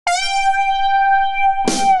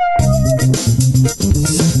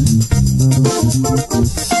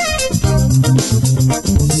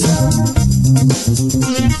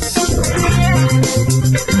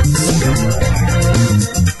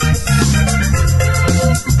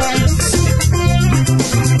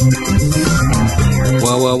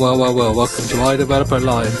Well. Welcome to iDeveloper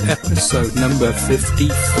Live, episode number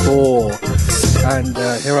 54. And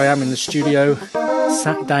here I am in the studio,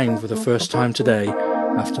 sat down for the first time today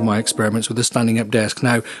after my experiments with the standing up desk.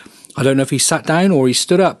 Now, I don't know if he sat down or he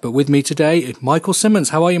stood up, but with me today, Michael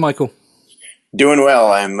Simmons. How are you, Michael? Doing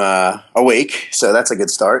well. I'm awake, so that's a good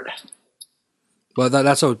start. Well,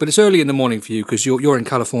 that's all. But it's early in the morning for you because you're in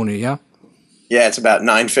California, yeah? Yeah, it's about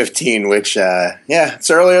 9:15, which, it's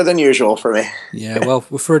earlier than usual for me. Yeah, well,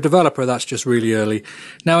 for a developer, that's just really early.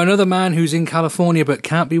 Now, another man who's in California but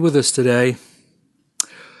can't be with us today,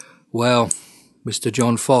 well, Mr.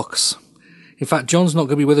 John Fox. In fact, John's not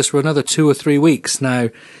going to be with us for another 2 or 3 weeks. Now,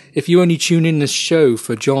 if you only tune in this show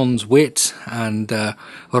for John's wit and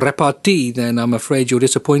repartee, then I'm afraid you're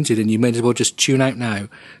disappointed and you may as well just tune out now.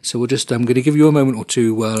 So I'm going to give you a moment or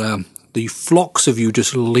two while the flocks of you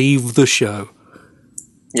just leave the show.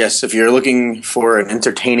 Yes, if you're looking for an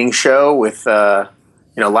entertaining show with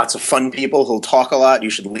lots of fun people who'll talk a lot, you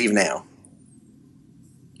should leave now.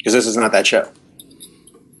 Because this is not that show.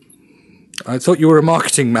 I thought you were a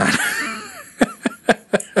marketing man.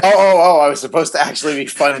 I was supposed to actually be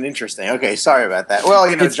fun and interesting. Okay, sorry about that.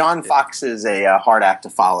 Well, John Fox is a hard act to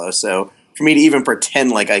follow, so for me to even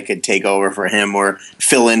pretend like I could take over for him or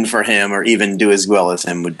fill in for him or even do as well as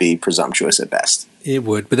him would be presumptuous at best. It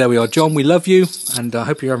would, but there we are. John, we love you, and I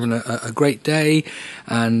hope you're having a great day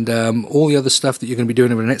and all the other stuff that you're going to be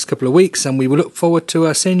doing over the next couple of weeks, and we will look forward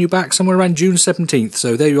to seeing you back somewhere around June 17th.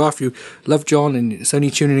 So there you are. If you love John and it's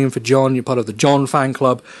only tuning in for John, you're part of the John fan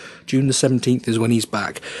club. June the 17th is when he's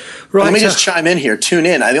back. Right. Let me just chime in here. Tune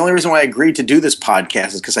in. The only reason why I agreed to do this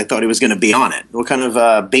podcast is because I thought he was going to be on it. What kind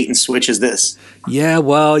of bait and switch is this? Yeah,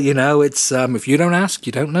 well, it's if you don't ask,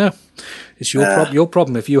 you don't know. It's your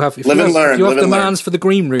problem. If you have demands for the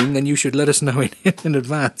green room, then you should let us know in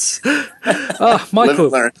advance.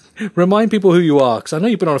 Michael, remind people who you are, because I know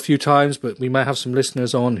you've been on a few times, but we may have some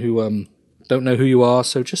listeners on who don't know who you are.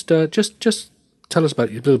 So just tell us a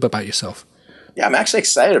little bit about yourself. Yeah, I'm actually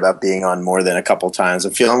excited about being on more than a couple times.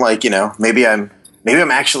 I'm feeling like, maybe I'm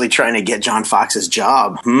actually trying to get John Fox's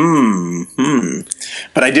job.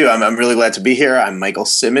 But I do. I'm really glad to be here. I'm Michael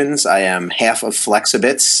Simmons. I am half of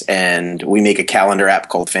Flexibits, and we make a calendar app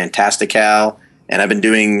called Fantastical. And I've been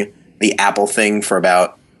doing the Apple thing for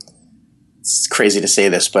it's crazy to say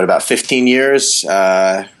this, but about 15 years,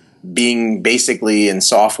 being basically in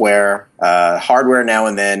software, hardware now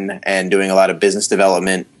and then, and doing a lot of business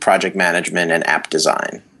development, project management, and app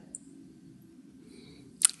design.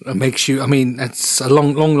 It makes you, it's a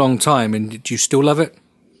long time, and do you still love it?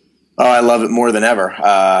 Oh, I love it more than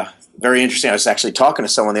ever. Very interesting. I was actually talking to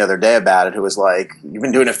someone the other day about it who was like, you've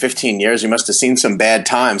been doing it 15 years. You must have seen some bad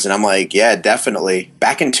times. And I'm like, yeah, definitely.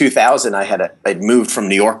 Back in 2000, I'd moved from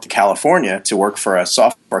New York to California to work for a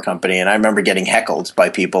software company. And I remember getting heckled by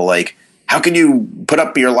people like, how can you put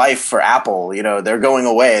up your life for Apple? They're going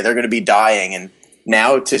away. They're going to be dying. And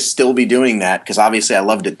now to still be doing that, because obviously I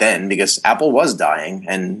loved it then because Apple was dying.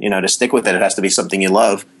 And, to stick with it, it has to be something you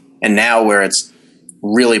love. And now where it's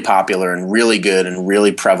really popular and really good and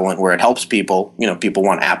really prevalent where it helps people. People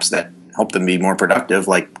want apps that help them be more productive,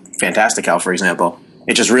 like Fantastical, for example.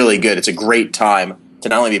 It's just really good. It's a great time to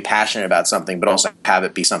not only be passionate about something, but also have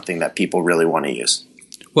it be something that people really want to use.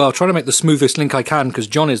 Well, I'll try to make the smoothest link I can because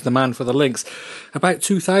John is the man for the links. About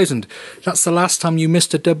 2000, that's the last time you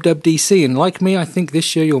missed a WWDC. And like me, I think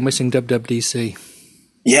this year you're missing WWDC.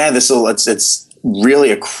 Yeah, it's really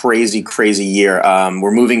a crazy, crazy year.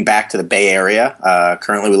 We're moving back to the Bay Area.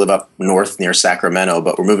 Currently, we live up north near Sacramento,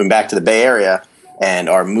 but we're moving back to the Bay Area, and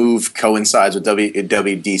our move coincides with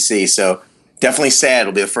WWDC. So definitely sad.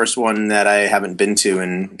 It'll be the first one that I haven't been to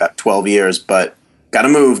in about 12 years, but got to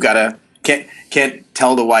move. Can't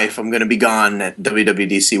tell the wife I'm going to be gone at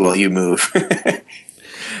WWDC while you move.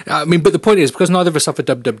 But the point is, because neither of us have a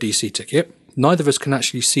WWDC ticket, neither of us can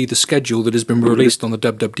actually see the schedule that has been released on the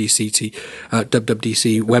WWDC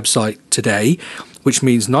website today, which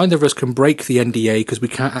means neither of us can break the NDA because we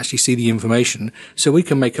can't actually see the information. So we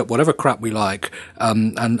can make up whatever crap we like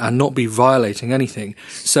and not be violating anything.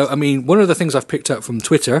 So, one of the things I've picked up from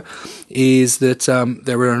Twitter is that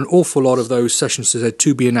there are an awful lot of those sessions that said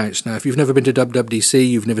to be announced. Now, if you've never been to WWDC,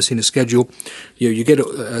 you've never seen a schedule, you get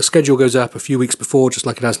a schedule goes up a few weeks before, just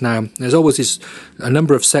like it has now. There's always a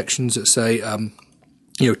number of sections that say,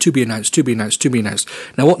 to be announced, to be announced, to be announced.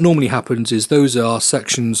 Now, what normally happens is those are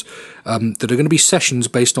sections that are going to be sessions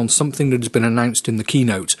based on something that has been announced in the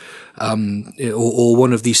keynote or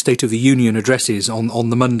one of the State of the Union addresses on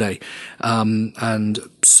the Monday. And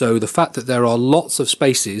so the fact that there are lots of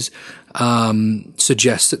spaces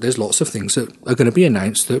suggests that there's lots of things that are going to be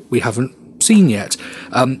announced that we haven't seen yet.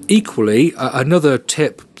 Equally, another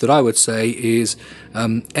tip that I would say is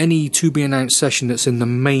any to-be-announced session that's in the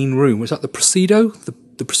main room. Was that the Presidio?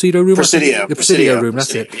 The Presidio room? The Presidio room,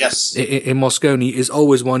 that's it. Yes. In Moscone is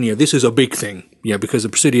always one, this is a big thing, because the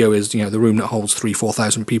Presidio is, the room that holds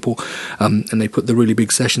 3,000-4,000 people, and they put the really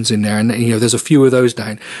big sessions in there, and, there's a few of those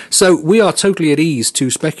down. So we are totally at ease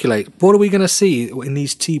to speculate. What are we going to see in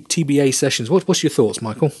these TBA sessions? What's your thoughts,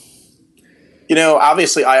 Michael?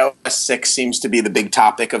 Obviously iOS 6 seems to be the big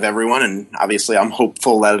topic of everyone, and obviously I'm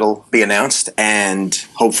hopeful that it'll be announced and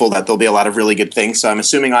hopeful that there'll be a lot of really good things. So I'm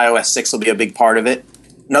assuming iOS 6 will be a big part of it.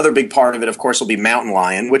 Another big part of it, of course, will be Mountain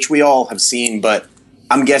Lion, which we all have seen, but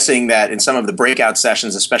I'm guessing that in some of the breakout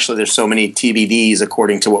sessions, especially there's so many TBDs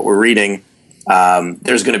according to what we're reading,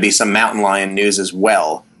 there's going to be some Mountain Lion news as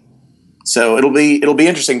well. So it'll be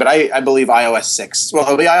interesting, but I believe iOS 6,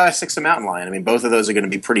 it'll be iOS 6 and Mountain Lion. I mean, both of those are going to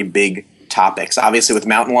be pretty big topics. Obviously, with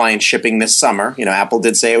Mountain Lion shipping this summer, Apple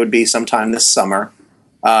did say it would be sometime this summer.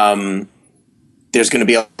 There's going to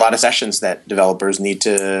be a lot of sessions that developers need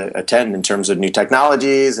to attend in terms of new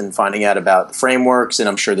technologies and finding out about the frameworks, and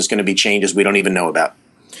I'm sure there's going to be changes we don't even know about.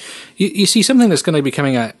 You see, something that's going to be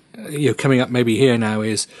coming up maybe here now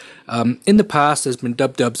is in the past there's been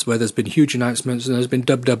dubs where there's been huge announcements, and there's been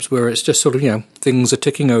dubs where it's just sort of things are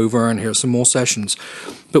ticking over and here's some more sessions.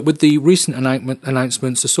 But with the recent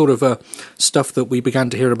announcements, the sort of stuff that we began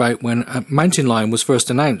to hear about when Mountain Lion was first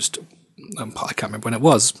announced, I can't remember when it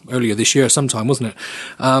was, earlier this year sometime, wasn't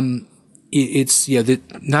it? It's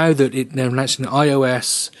now that they're announcing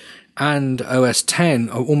iOS and OS 10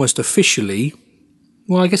 are almost officially.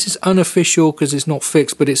 Well, I guess it's unofficial because it's not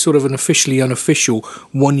fixed, but it's sort of an officially unofficial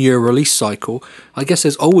 1-year release cycle. I guess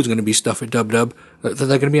there's always going to be stuff at Dub that they're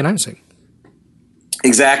going to be announcing.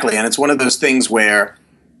 Exactly, and it's one of those things where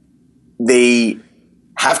they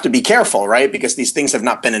have to be careful, right? Because these things have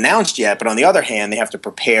not been announced yet, but on the other hand, they have to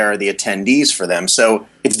prepare the attendees for them. So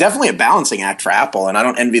it's definitely a balancing act for Apple, and I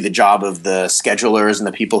don't envy the job of the schedulers and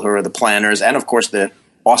the people who are the planners, and of course the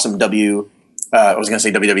awesome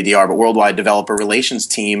WWDR, but Worldwide Developer Relations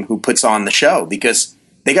team who puts on the show, because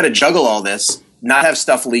they got to juggle all this, not have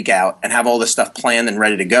stuff leak out, and have all this stuff planned and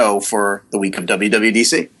ready to go for the week of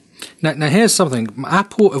WWDC. Now here's something.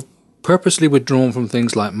 Apple have purposely withdrawn from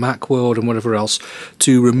things like Macworld and whatever else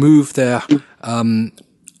to remove their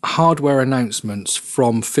hardware announcements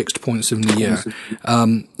from fixed points in the year.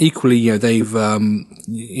 Equally, they've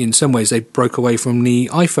in some ways they broke away from the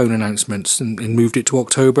iPhone announcements and moved it to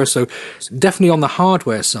October. So definitely on the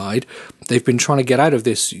hardware side, they've been trying to get out of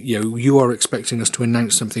this. You are expecting us to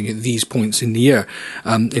announce something at these points in the year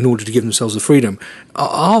in order to give themselves the freedom.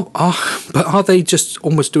 But are they just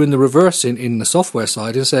almost doing the reverse in the software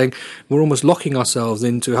side and saying we're almost locking ourselves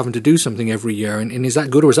into having to do something every year? And is that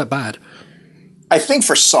good or is that bad? I think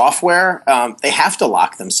for software, they have to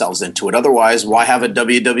lock themselves into it. Otherwise, why have a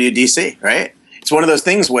WWDC, right? It's one of those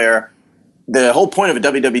things where the whole point of a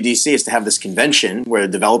WWDC is to have this convention where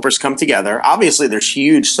developers come together. Obviously, there's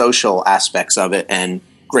huge social aspects of it and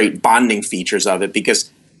great bonding features of it,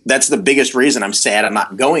 because that's the biggest reason I'm sad I'm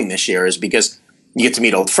not going this year, is because you get to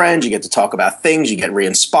meet old friends, you get to talk about things, you get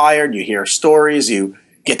re-inspired, you hear stories, you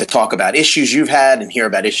get to talk about issues you've had and hear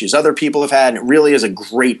about issues other people have had. And it really is a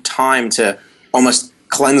great time to almost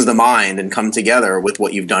cleanse the mind and come together with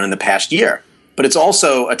what you've done in the past year. But it's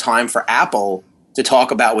also a time for Apple to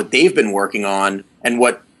talk about what they've been working on and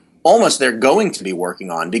what almost they're going to be working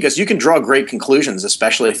on, because you can draw great conclusions,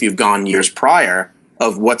 especially if you've gone years prior,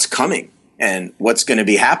 of what's coming and what's going to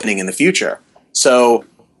be happening in the future. So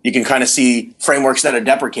you can kind of see frameworks that are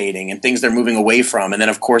deprecating and things they're moving away from. And then,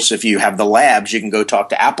 of course, if you have the labs, you can go talk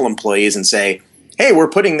to Apple employees and say, hey, we're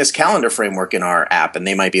putting this calendar framework in our app. And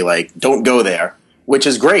they might be like, don't go there, which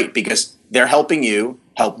is great because they're helping you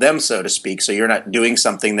help them, so to speak. So you're not doing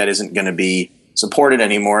something that isn't going to be supported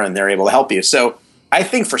anymore, and they're able to help you. So I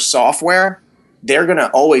think for software, they're going to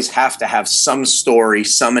always have to have some story,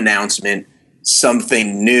 some announcement,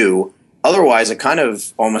 something new. Otherwise, it kind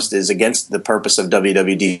of almost is against the purpose of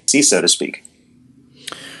WWDC, so to speak.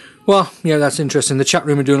 Well, yeah, that's interesting. The chat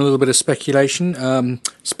room are doing a little bit of speculation.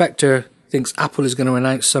 Spectre thinks Apple is going to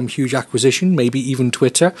announce some huge acquisition, maybe even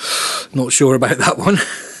Twitter. Not sure about that one.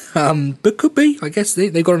 But could be. I guess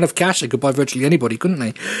they've got enough cash they could buy virtually anybody, couldn't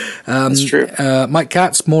they? That's true. Mike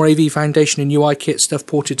Katz, more AV Foundation and UI kit stuff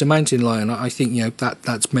ported to Mountain Lion. I think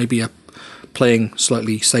that's maybe a playing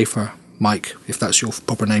slightly safer, Mike, if that's your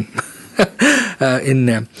proper name. In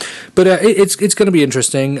there, but it's going to be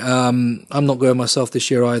interesting. I'm not going myself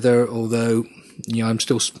this year either, although I'm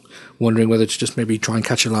still wondering whether to just maybe try and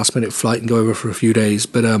catch a last minute flight and go over for a few days.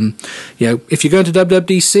 But if you're going to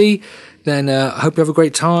WWDC, then I hope you have a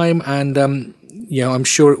great time. And I'm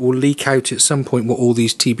sure it will leak out at some point what all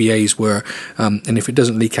these TBAs were. And if it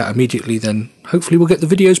doesn't leak out immediately, then hopefully we'll get the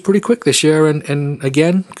videos pretty quick this year. And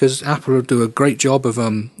again, because Apple will do a great job of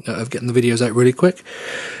getting the videos out really quick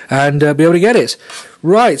and be able to get it.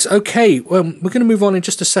 Right. Okay. Well, we're going to move on in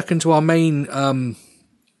just a second to our main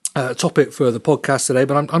topic for the podcast today,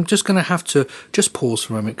 but I'm just going to have to just pause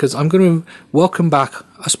for a moment because I'm going to welcome back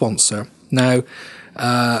a sponsor. Now,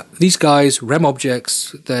 these guys,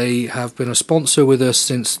 RemObjects, they have been a sponsor with us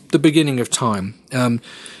since the beginning of time.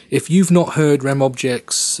 If you've not heard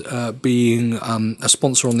RemObjects being a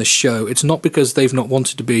sponsor on this show, it's not because they've not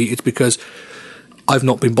wanted to be, it's because I've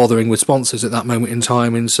not been bothering with sponsors at that moment in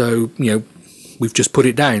time, and so, we've just put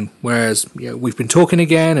it down. Whereas, we've been talking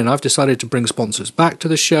again, and I've decided to bring sponsors back to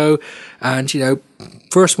the show. And,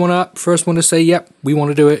 first one to say, yep, we want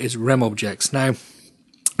to do it is RemObjects. Now,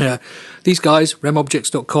 these guys,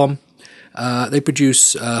 RemObjects.com, they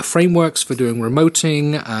produce frameworks for doing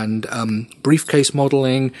remoting and briefcase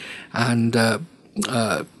modeling and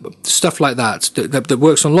stuff like that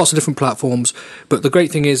works on lots of different platforms. But the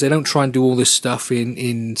great thing is they don't try and do all this stuff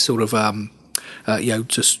in sort of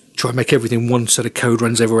just try and make everything one set of code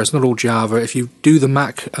runs everywhere. It's not all Java. If you do the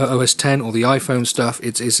Mac OS X or the iPhone stuff,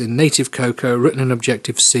 it's in native Cocoa, written in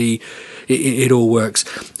Objective-C. It all works.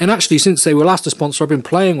 And actually, since they were last a sponsor, I've been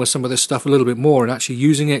playing with some of this stuff a little bit more and actually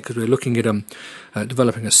using it because we're looking at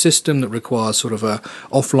developing a system that requires sort of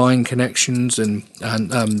offline connections and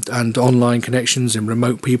online connections and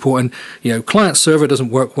remote people. And client server doesn't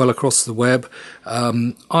work well across the web.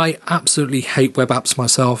 I absolutely hate web apps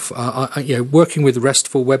myself. Working with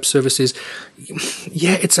RESTful web services,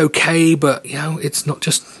 it's okay, but it's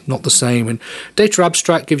not the same. And Data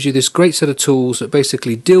Abstract gives you this great set of tools that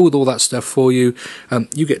basically deal with all that stuff for you.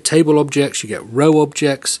 You get table objects, you get row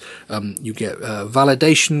objects, you get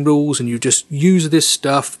validation rules, and you just use this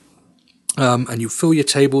stuff. And you fill your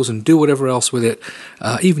tables and do whatever else with it,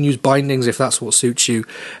 even use bindings if that's what suits you,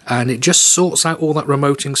 and it just sorts out all that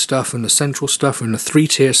remoting stuff and the central stuff and the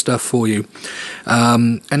 3-tier stuff for you,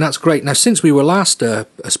 and that's great. Now, since we were last a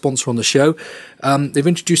sponsor on the show, they've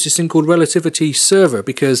introduced this thing called Relativity Server,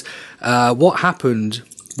 because what happened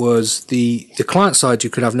was the client side you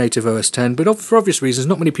could have native OS X, but for obvious reasons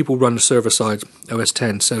not many people run a server side OS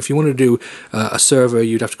X. So if you want to do a server,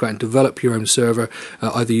 you'd have to go out and develop your own server,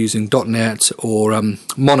 either using .NET or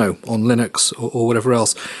Mono on Linux or whatever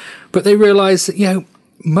else. But they realized that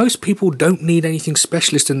most people don't need anything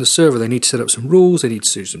specialist in the server. They need to set up some rules, they need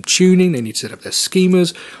to do some tuning, they need to set up their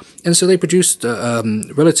schemas. And so they produced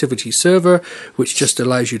Relativity Server, which just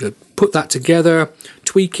allows you to put that together,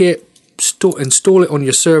 tweak it, install it on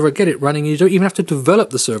your server, get it running. You don't even have to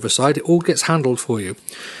develop the server side. It all gets handled for you.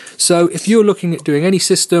 So if you're looking at doing any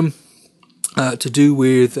system to do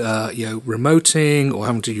with remoting or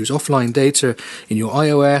having to use offline data in your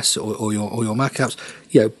iOS or your Mac apps,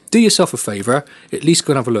 do yourself a favor. At least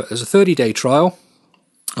go and have a look. There's a 30-day trial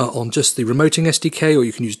on just the remoting SDK, or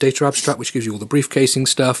you can use Data Abstract, which gives you all the briefcasing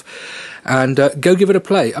stuff, and go give it a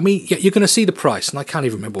play. I mean, you're going to see the price, and I can't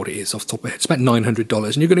even remember what it is off the top of my head. It's about $900,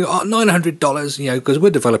 and you're going to go, $900, because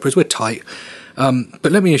we're developers, we're tight. But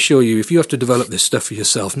let me assure you, if you have to develop this stuff for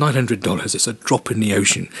yourself, $900, it's a drop in the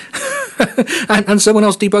ocean. and someone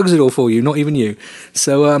else debugs it all for you, not even you.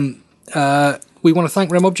 So, we want to thank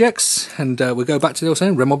RemObjects, and we'll go back to the old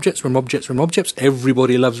saying, RemObjects.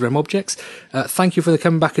 Everybody loves RemObjects. Thank you for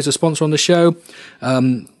coming back as a sponsor on the show.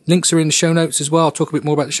 Links are in the show notes as well. I'll talk a bit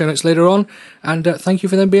more about the show notes later on. And thank you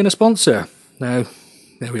for them being a sponsor. Now,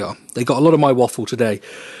 there we are. They got a lot of my waffle today.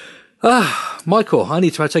 Michael, I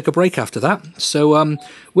need to take a break after that. So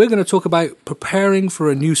we're going to talk about preparing for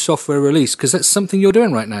a new software release, because that's something you're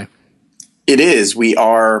doing right now. It is. We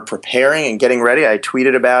are preparing and getting ready. I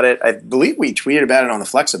tweeted about it. I believe we tweeted about it on the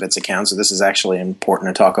Flexibits account, so this is actually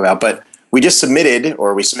important to talk about. But we submitted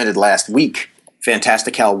last week,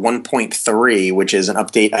 Fantastical 1.3, which is an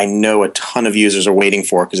update I know a ton of users are waiting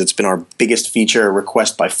for because it's been our biggest feature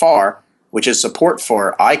request by far, which is support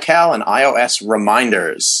for iCal and iOS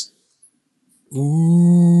reminders. Ooh.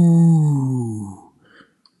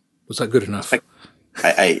 Was that good enough?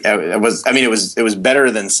 It was better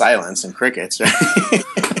than silence and crickets.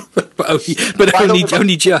 but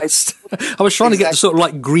only just. I was trying to get the sort of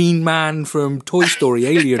like Green Man from Toy Story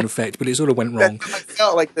alien effect, but it sort of went wrong. I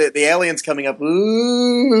felt like the aliens coming up.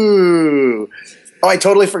 Ooh. Oh, I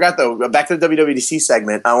totally forgot though. Back to the WWDC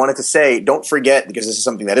segment. I wanted to say, don't forget, because this is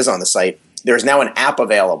something that is on the site, there's now an app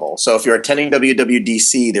available. So if you're attending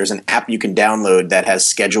WWDC, there's an app you can download that has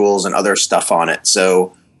schedules and other stuff on it.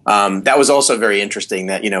 So that was also very interesting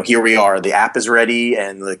that, here we are, the app is ready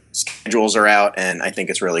and the schedules are out, and I think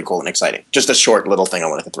it's really cool and exciting. Just a short little thing I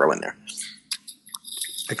wanted to throw in there.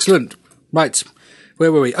 Excellent. Right.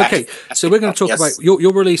 Where were we? Okay, so we're going to talk about,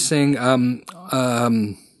 you're releasing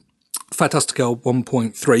Fantastical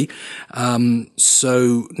 1.3.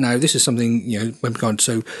 So now this is something,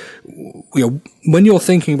 when you're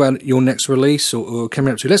thinking about your next release or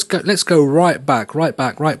coming up to, let's go right back,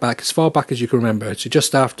 as far back as you can remember. So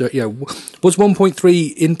just after, was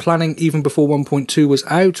 1.3 in planning even before 1.2 was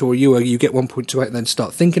out, or you get 1.2 out and then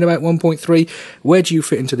start thinking about 1.3? Where do you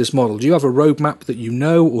fit into this model? Do you have a roadmap that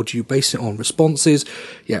or do you base it on responses?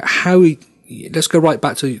 Let's go right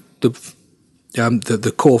back to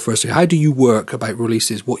the core first. How do you work about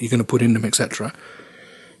releases, what you're going to put in them, etc.?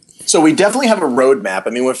 So we definitely have a roadmap. I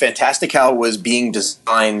mean, when Fantastical was being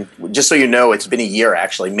designed, just so you know, it's been a year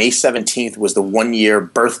actually. May 17th was the 1-year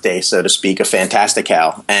birthday, so to speak, of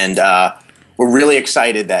Fantastical. And we're really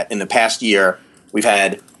excited that in the past year, we've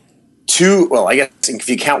had I guess if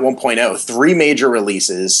you count 1.0, 3 major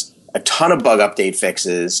releases, a ton of bug update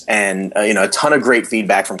fixes, and a ton of great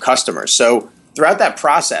feedback from customers. So throughout that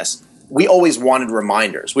process, we always wanted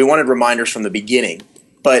reminders. We wanted reminders from the beginning,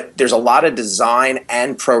 but there's a lot of design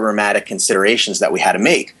and programmatic considerations that we had to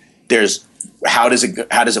make. There's how does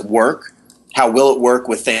it work? How will it work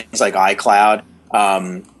with things like iCloud?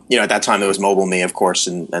 At that time it was MobileMe, of course,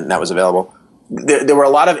 and that was available. There were a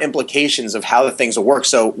lot of implications of how the things will work.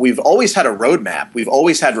 So we've always had a roadmap. We've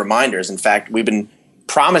always had reminders. In fact, we've been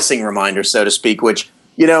promising reminders, so to speak, which,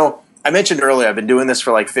 I mentioned earlier, I've been doing this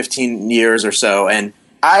for like 15 years or so, and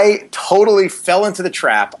I totally fell into the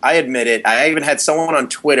trap. I admit it. I even had someone on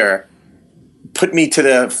Twitter put me to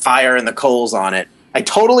the fire and the coals on it. I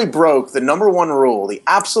totally broke the number one rule, the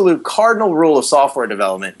absolute cardinal rule of software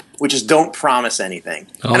development, which is don't promise anything.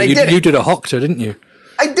 Oh, and you did a Hoctor, didn't you?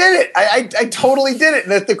 I did it. I totally did it.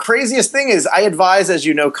 And the craziest thing is I advise, as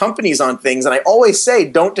you know, companies on things, and I always say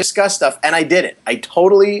don't discuss stuff, and I did it. I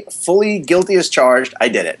totally, fully guilty as charged. I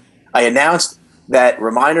did it. I announced that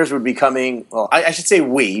reminders would be coming. Well, I should say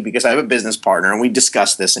we, because I have a business partner, and we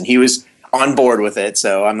discussed this, and he was on board with it.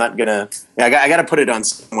 So I'm not gonna. I got to put it on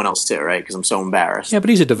someone else too, right? Because I'm so embarrassed. Yeah, but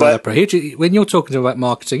he's a developer. When you're talking to him about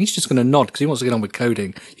marketing, he's just going to nod because he wants to get on with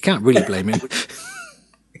coding. You can't really blame him.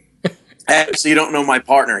 So you don't know my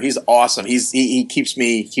partner. He's awesome. He keeps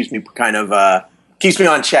me kind of keeps me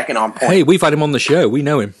on check and on point. Hey, we've had him on the show. We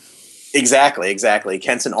know him. Exactly.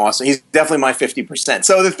 Kent's an awesome. He's definitely my 50%.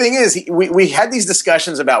 So the thing is, we had these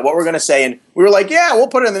discussions about what we're going to say, and we were like, yeah, we'll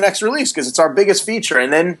put it in the next release because it's our biggest feature.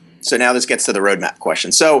 And then, so now this gets to the roadmap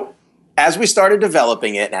question. So as we started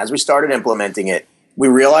developing it and as we started implementing it, we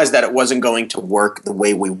realized that it wasn't going to work the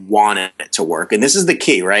way we wanted it to work. And this is the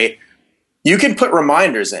key, right? You can put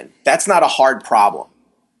reminders in. That's not a hard problem.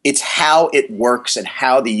 It's how it works and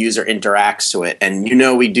how the user interacts to it. And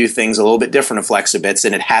we do things a little bit different at Flexibits,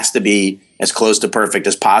 and it has to be as close to perfect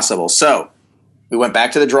as possible. So we went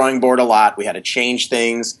back to the drawing board a lot. We had to change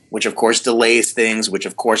things, which of course delays things, which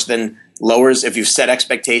of course then lowers, if you've set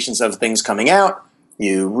expectations of things coming out,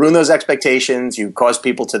 you ruin those expectations, you cause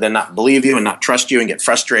people to then not believe you and not trust you and get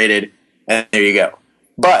frustrated, and there you go.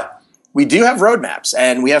 But we do have roadmaps,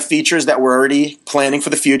 and we have features that we're already planning for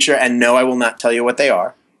the future, and no, I will not tell you what they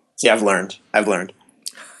are. See, I've learned.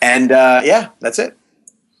 And that's it.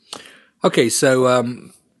 Okay,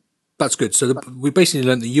 so that's good. So we basically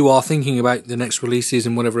learned that you are thinking about the next releases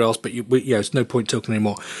and whatever else, but it's no point talking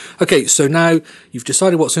anymore. Okay, so now you've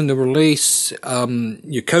decided what's in the release.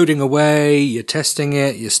 You're coding away, you're testing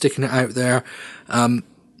it, you're sticking it out there.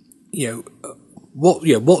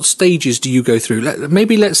 What stages do you go through?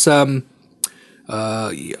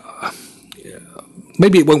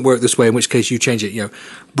 Maybe it won't work this way, in which case you change it.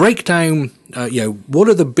 Break down, what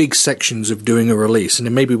are the big sections of doing a release? And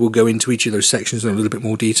then maybe we'll go into each of those sections in a little bit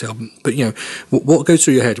more detail. But, what goes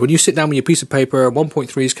through your head? When you sit down with your piece of paper,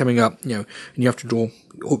 1.3 is coming up, and you have to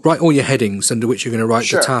write all your headings under which you're going to write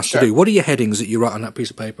the task to do. What are your headings that you write on that piece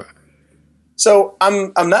of paper? So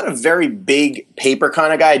I'm not a very big paper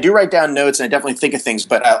kind of guy. I do write down notes, and I definitely think of things,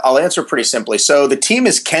 but I'll answer pretty simply. So the team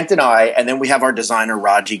is Kent and I, and then we have our designer,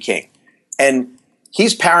 Raji King. And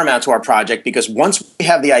he's paramount to our project because once we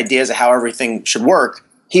have the ideas of how everything should work,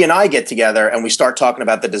 he and I get together and we start talking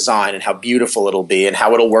about the design and how beautiful it'll be and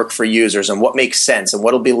how it'll work for users and what makes sense and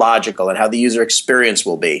what'll be logical and how the user experience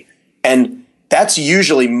will be. And that's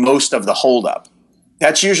usually most of the holdup.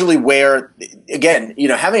 That's usually where, again,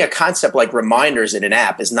 having a concept like reminders in an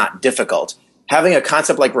app is not difficult. Having a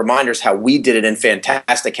concept like reminders, how we did it in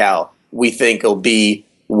Fantastical, we think will be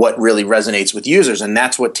what really resonates with users, and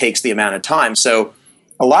that's what takes the amount of time. So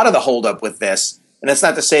a lot of the holdup with this And that's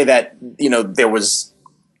not to say that, there was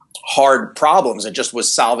hard problems. It just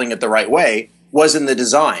was solving it the right way, was in the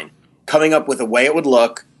design, coming up with a way it would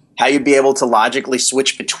look, how you'd be able to logically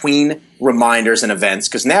switch between reminders and events.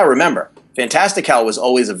 Because now remember, Fantastical was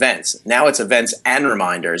always events. Now it's events and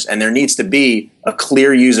reminders, and there needs to be a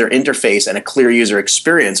clear user interface and a clear user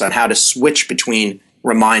experience on how to switch between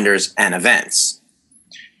reminders and events.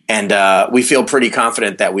 And we feel pretty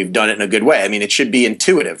confident that we've done it in a good way. I mean, it should be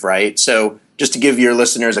intuitive, right? So just to give your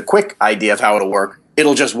listeners a quick idea of how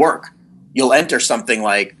it'll just work. You'll enter something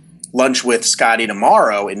like lunch with Scotty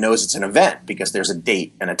tomorrow. It knows it's an event because there's a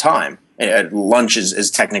date and a time. Lunch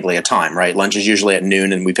is technically a time, right? Lunch is usually at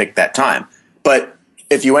noon, and we pick that time. But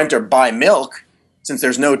if you enter buy milk, since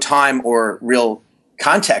there's no time or real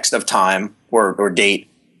context of time or date,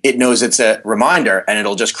 it knows it's a reminder, and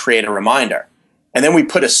it'll just create a reminder. And then we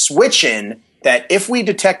put a switch in that if we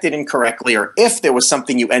detected incorrectly, or if there was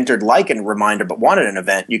something you entered like a reminder but wanted an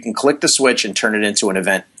event, you can click the switch and turn it into an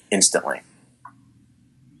event instantly.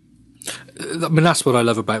 I mean, that's what I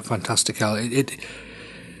love about Fantastical.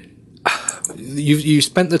 You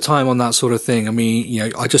spent the time on that sort of thing. I mean,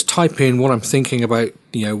 I just type in what I'm thinking about,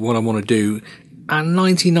 what I want to do, and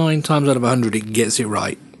 99 times out of 100, it gets it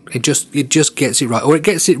right. It just gets it right, or it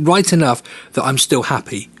gets it right enough that I'm still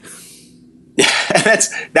happy. Yeah,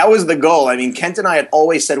 that was the goal. I mean, Kent and I had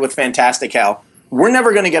always said with Fantastical, we're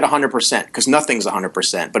never going to get 100% because nothing's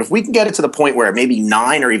 100%. But if we can get it to the point where maybe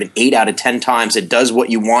 9 or even 8 out of 10 times it does what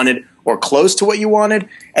you wanted or close to what you wanted,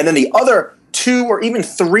 and then the other 2 or even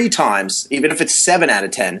 3 times, even if it's 7 out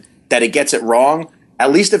of 10, that it gets it wrong,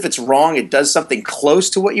 at least if it's wrong, it does something close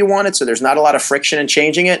to what you wanted, so there's not a lot of friction in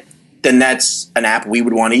changing it, then that's an app we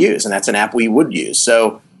would want to use, and that's an app we would use.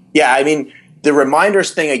 So, yeah, I mean, the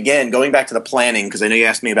reminders thing, again, going back to the planning, because I know you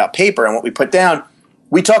asked me about paper and what we put down,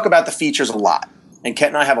 we talk about the features a lot. And Kent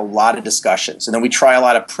and I have a lot of discussions. And then we try a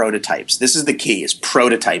lot of prototypes. This is the key, is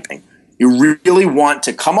prototyping. You really want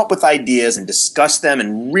to come up with ideas and discuss them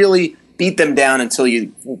and really beat them down until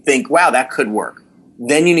you think, wow, that could work.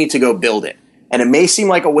 Then you need to go build it. And it may seem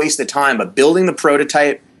like a waste of time, but building the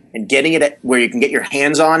prototype and getting it where you can get your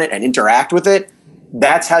hands on it and interact with it,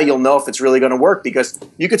 that's how you'll know if it's really going to work, because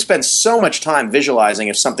you could spend so much time visualizing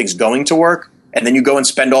if something's going to work, and then you go and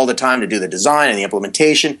spend all the time to do the design and the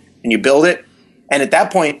implementation, and you build it. And at that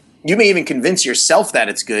point, you may even convince yourself that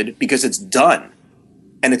it's good because it's done.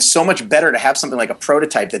 And it's so much better to have something like a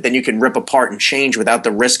prototype that then you can rip apart and change without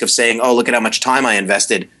the risk of saying, oh, look at how much time I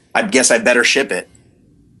invested. I guess I better ship it.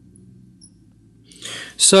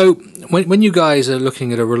 So when you guys are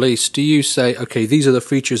looking at a release, do you say, okay, these are the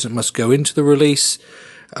features that must go into the release,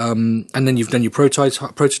 and then you've done your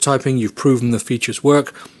prototyping, you've proven the features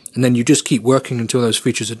work, and then you just keep working until those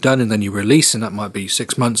features are done, and then you release, and that might be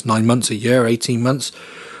 6 months, 9 months, a year, 18 months?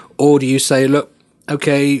 Or do you say, look,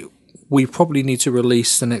 okay, we probably need to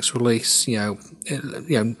release the next release, no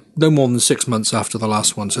more than 6 months after the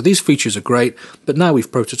last one. So these features are great, but now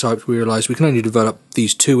we've prototyped, we realize we can only develop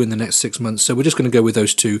these 2 in the next 6 months, so we're just going to go with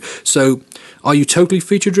those 2. So are you totally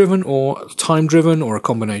feature-driven or time-driven or a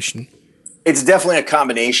combination? It's definitely a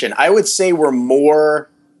combination. I would say we're more...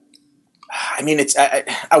 I mean,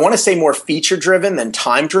 I want to say more feature-driven than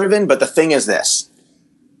time-driven, but the thing is this.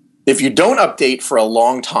 If you don't update for a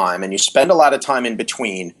long time and you spend a lot of time in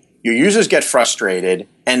between, your users get frustrated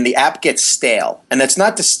and the app gets stale. And that's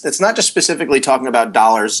not just specifically talking about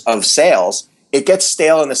dollars of sales. It gets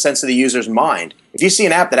stale in the sense of the user's mind. If you see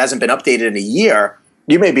an app that hasn't been updated in a year,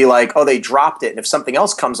 you may be like, oh, they dropped it. And if something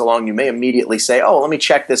else comes along, you may immediately say, oh, let me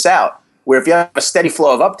check this out. Where if you have a steady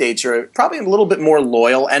flow of updates, you're probably a little bit more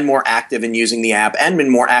loyal and more active in using the app and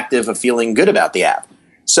been more active of feeling good about the app.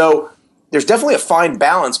 So there's definitely a fine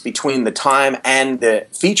balance between the time and the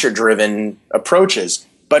feature-driven approaches.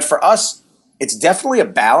 But for us, it's definitely a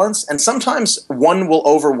balance, and sometimes one will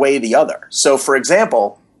overweigh the other. So, for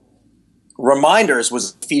example, Reminders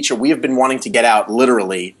was a feature we have been wanting to get out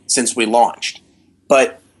literally since we launched.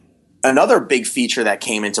 But another big feature that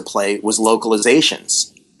came into play was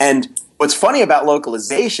localizations. And what's funny about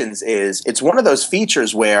localizations is it's one of those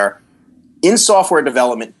features where in software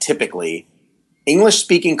development, typically,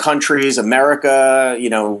 English-speaking countries, America,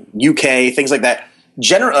 UK, things like that,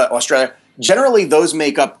 Australia, generally those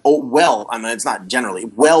make up, well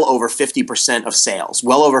over 50% of sales,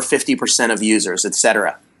 well over 50% of users,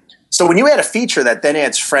 etc. So when you add a feature that then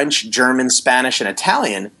adds French, German, Spanish, and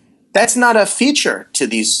Italian, that's not a feature to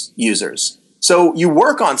these users. So you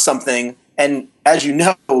work on something, and as you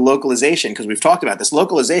know, localization, because we've talked about this,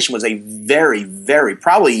 localization was a very, very,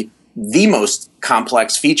 probably the most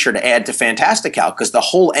complex feature to add to Fantastical, because the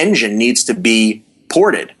whole engine needs to be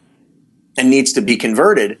ported and needs to be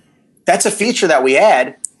converted. that's a feature that we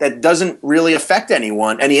add that doesn't really affect any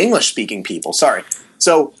English-speaking people. Sorry.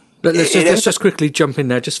 So let's just quickly jump in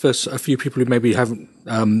there, just for a few people who maybe haven't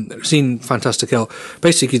seen Fantastical.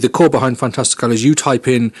 Basically, the core behind Fantastical is you type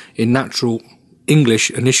in natural English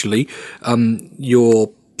initially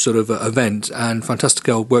your sort of event, and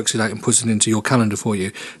Fantastical works it out and puts it into your calendar for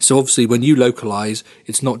you. So obviously, when you localize,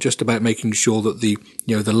 it's not just about making sure that the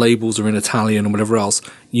labels are in Italian or whatever else.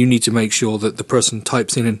 You need to make sure that the person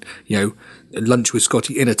types in, lunch with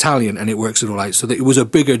Scotty in Italian, and it works it all out. So that it was a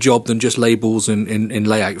bigger job than just labels in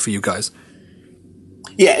layout for you guys.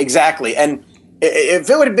 Yeah, exactly. And if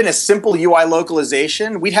it would have been a simple UI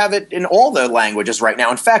localization, we'd have it in all the languages right now.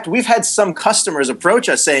 In fact, we've had some customers approach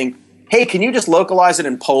us saying, hey, can you just localize it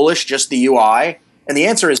in Polish, just the UI? And the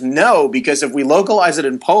answer is no, because if we localize it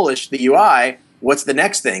in Polish, the UI, what's the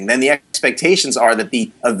next thing? Then the expectations are that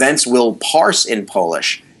the events will parse in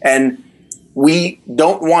Polish. And we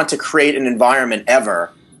don't want to create an environment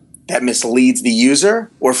ever that misleads the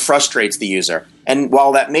user or frustrates the user. And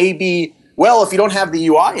while that may be, well, if you don't have the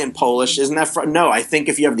UI in Polish, isn't that no, I think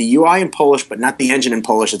if you have the UI in Polish but not the engine in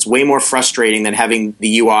Polish, it's way more frustrating than having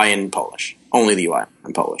the UI in Polish, only the UI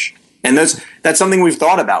in Polish. And that's something we've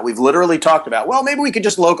thought about. We've literally talked about, well, maybe we could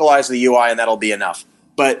just localize the UI and that'll be enough.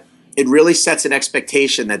 But it really sets an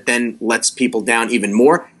expectation that then lets people down even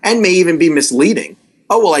more and may even be misleading.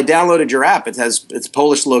 Oh, well, I downloaded your app. It's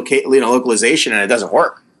Polish localization and it doesn't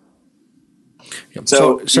work. Yep.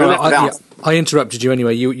 So I interrupted you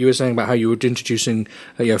anyway. You were saying about how you were introducing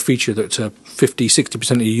a feature that 50,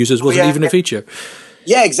 60% of your users wasn't even a feature.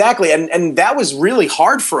 Yeah, exactly. And that was really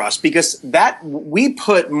hard for us because we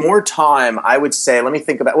put more time, I would say, let me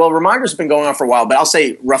think about, well, reminders have been going on for a while, but I'll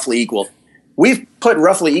say roughly equal. We've put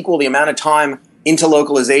roughly equal the amount of time into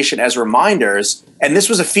localization as reminders, and this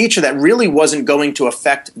was a feature that really wasn't going to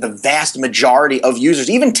affect the vast majority of users.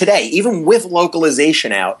 Even today, even with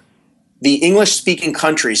localization out, the English-speaking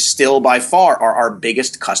countries still by far are our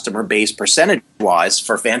biggest customer base percentage-wise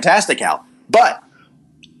for Fantastical. But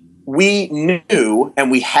we knew,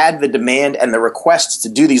 and we had the demand and the requests to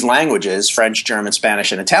do these languages, French, German,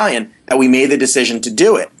 Spanish, and Italian, that we made the decision to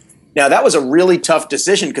do it. Now, that was a really tough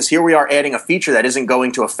decision because here we are adding a feature that isn't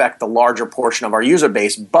going to affect the larger portion of our user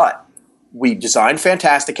base, but we designed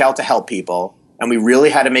Fantastical to help people, and we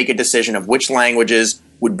really had to make a decision of which languages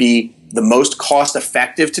would be the most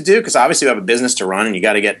cost-effective to do, because obviously we have a business to run and you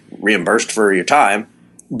got to get reimbursed for your time,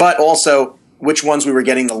 but also which ones we were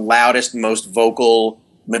getting the loudest, most vocal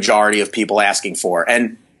majority of people asking for.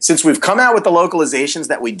 And since we've come out with the localizations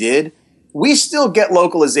that we did, we still get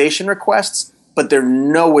localization requests, but they're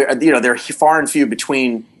nowhere, they're far and few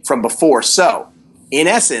between from before. So, in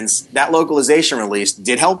essence, that localization release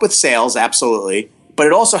did help with sales, absolutely, but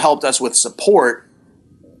it also helped us with support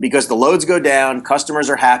because the loads go down, customers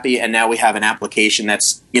are happy, and now we have an application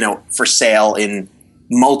that's, for sale in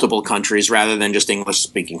multiple countries rather than just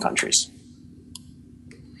English-speaking countries.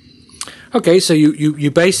 Okay, so you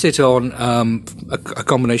base it on a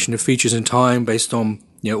combination of features and time based on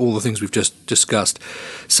all the things we've just discussed.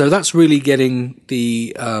 So that's really getting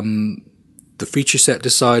the feature set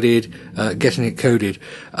decided, getting it coded.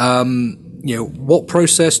 What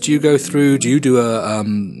process do you go through? Do you do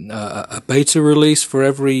a beta release for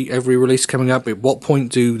every release coming up? At what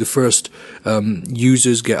point do the first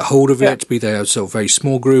users get hold of it? Be they a sort of very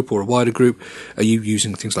small group or a wider group? Are you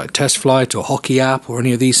using things like Test Flight or Hockey App or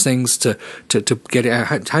any of these things to get it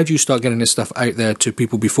out? How do you start getting this stuff out there to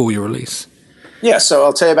people before you release? Yeah, so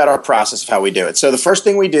I'll tell you about our process of how we do it. So the first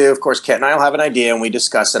thing we do, of course, Kent and I will have an idea and we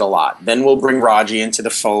discuss it a lot. Then we'll bring Raji into the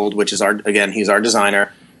fold, which is he's our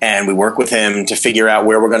designer, and we work with him to figure out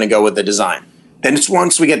where we're going to go with the design. Then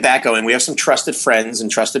once we get that going, we have some trusted friends and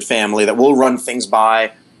trusted family that we'll run things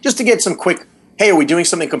by just to get some quick, hey, are we doing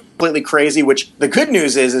something completely crazy? Which the good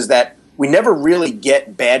news is that we never really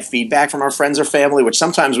get bad feedback from our friends or family, which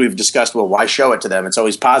sometimes we've discussed, well, why show it to them? It's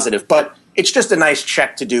always positive. But it's just a nice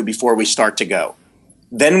check to do before we start to go.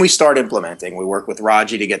 Then we start implementing. We work with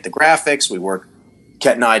Raji to get the graphics. We work,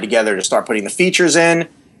 Kent and I, together to start putting the features in.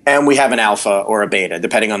 And we have an alpha or a beta,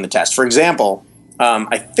 depending on the test. For example,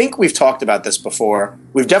 I think we've talked about this before.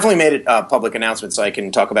 We've definitely made it a public announcement, so I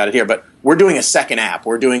can talk about it here. But we're doing a second app.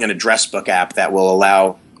 We're doing an address book app that will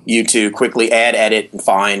allow you to quickly add, edit, and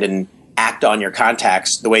find and act on your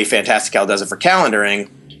contacts the way Fantastical does it for calendaring.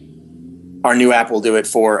 Our new app will do it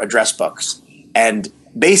for address books. And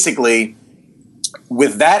basically,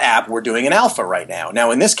 with that app, we're doing an alpha right now. Now,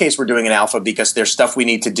 in this case, we're doing an alpha because there's stuff we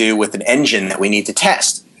need to do with an engine that we need to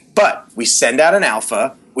test. But we send out an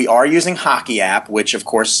alpha. We are using Hockey App, which, of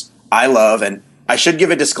course, I love. And I should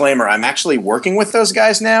give a disclaimer. I'm actually working with those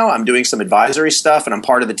guys now. I'm doing some advisory stuff, and I'm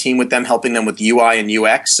part of the team with them, helping them with UI and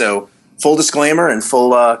UX. So full disclaimer and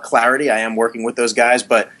full clarity, I am working with those guys.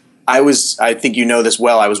 But I think you know this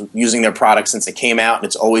well, I was using their product since it came out, and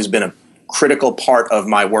it's always been a critical part of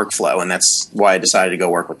my workflow, and that's why I decided to go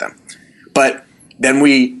work with them. But then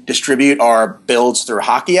we distribute our builds through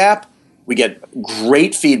Hockey app. We get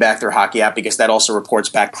great feedback through Hockey app because that also reports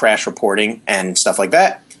back crash reporting and stuff like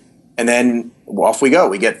that. And then off we go.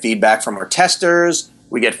 We get feedback from our testers.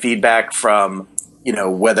 We get feedback from,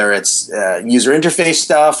 whether it's user interface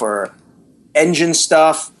stuff or engine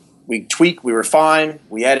stuff. We tweak, we refine,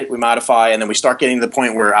 we edit, we modify, and then we start getting to the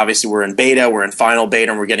point where obviously we're in beta, we're in final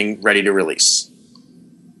beta, and we're getting ready to release.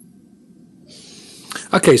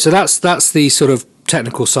 Okay, so that's the sort of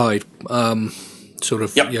technical side.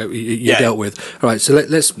 Yep. You dealt with. All right, so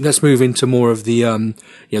let's move into more of the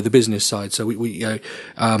the business side. So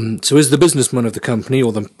so as the businessman of the company,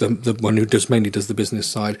 or the one who mainly does the business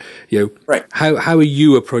side, right. How are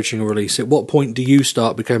you approaching a release? At what point do you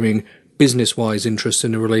start becoming business-wise interested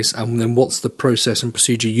in a release, and then what's the process and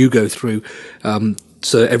procedure you go through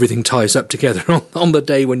so everything ties up together on the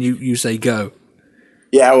day when you say go?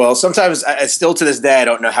 Yeah, well, sometimes, still to this day, I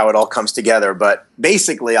don't know how it all comes together. But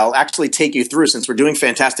basically, I'll actually take you through, since we're doing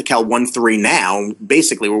Fantastical 1.3 now,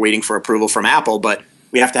 basically we're waiting for approval from Apple, but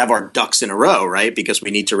we have to have our ducks in a row, right, because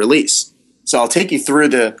we need to release. So I'll take you through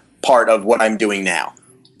the part of what I'm doing now.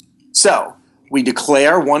 So we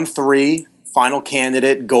declare 1.3, final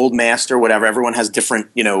candidate, gold master, whatever. Everyone has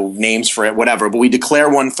different, names for it, whatever. But we declare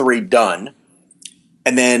 1.3 done,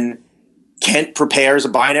 and then Kent prepares a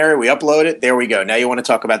binary, we upload it, there we go. Now you want to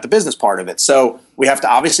talk about the business part of it. So we have to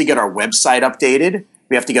obviously get our website updated.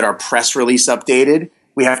 We have to get our press release updated.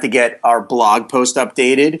 We have to get our blog post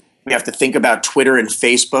updated. We have to think about Twitter and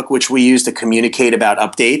Facebook, which we use to communicate about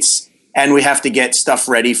updates. And we have to get stuff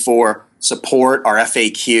ready for support, our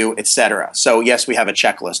FAQ, etc. So yes, we have a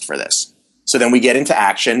checklist for this. So then we get into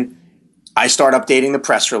action. I start updating the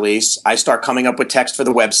press release. I start coming up with text for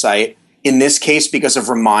the website. In this case, because of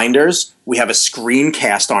reminders, we have a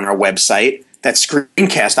screencast on our website. That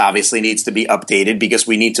screencast obviously needs to be updated because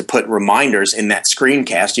we need to put reminders in that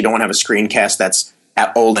screencast. You don't want to have a screencast that's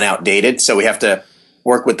old and outdated. So we have to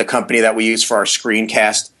work with the company that we use for our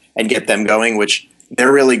screencast and get them going, which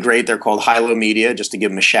they're really great. They're called Hilo Media, just to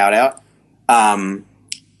give them a shout out. And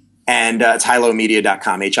it's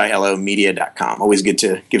hilomedia.com, HILO media.com. Always good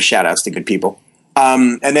to give shout outs to good people.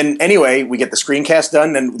 And then anyway, we get the screencast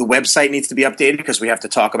done. Then the website needs to be updated because we have to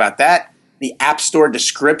talk about that. The App Store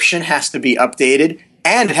description has to be updated,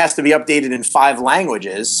 and it has to be updated in 5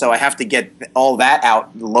 languages. So I have to get all that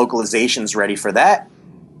out, the localizations ready for that.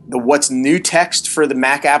 The what's new text for the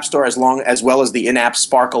Mac App Store, as well as the in-app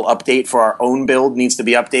Sparkle update for our own build, needs to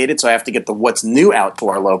be updated. So I have to get the what's new out to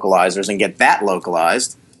our localizers and get that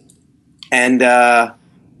localized. And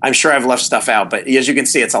I'm sure I've left stuff out, but as you can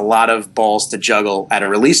see, it's a lot of balls to juggle at a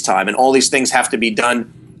release time. And all these things have to be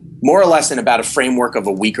done more or less in about a framework of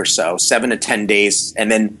a week or so, 7 to 10 days,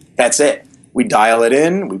 and then that's it. We dial it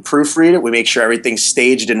in, we proofread it, we make sure everything's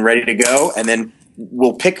staged and ready to go, and then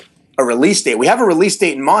we'll pick a release date. We have a release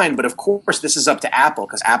date in mind, but of course this is up to Apple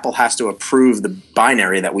because Apple has to approve the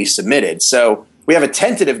binary that we submitted. So we have a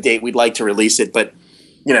tentative date we'd like to release it, but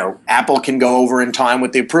Apple can go over in time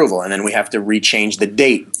with the approval, and then we have to rechange the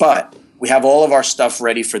date. But we have all of our stuff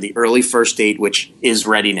ready for the early first date, which is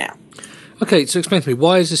ready now. Okay, so explain to me,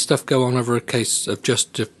 why does this stuff go on over a case of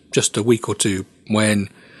just a week or two when,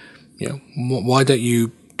 why don't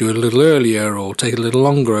you do it a little earlier or take a little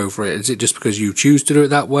longer over it? Is it just because you choose to do it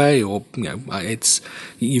that way, or it's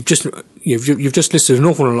you've just listed an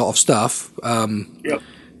awful lot of stuff?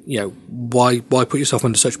 Yep. Why put yourself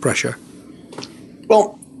under such pressure?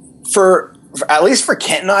 Well, for at least for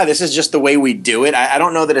Kent and I, this is just the way we do it. I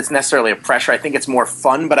don't know that it's necessarily a pressure. I think it's more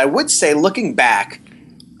fun. But I would say, looking back,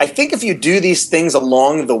 I think if you do these things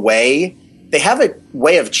along the way, they have a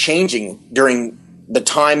way of changing during the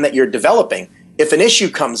time that you're developing. If an issue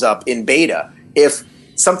comes up in beta, if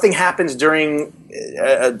something happens during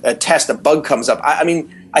a test, a bug comes up.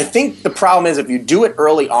 I think the problem is if you do it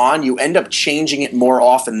early on, you end up changing it more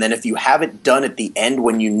often than if you have it done at the end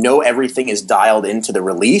when you know everything is dialed into the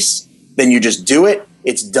release. Then you just do it,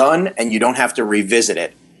 it's done, and you don't have to revisit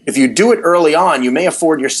it. If you do it early on, you may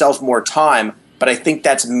afford yourself more time, but I think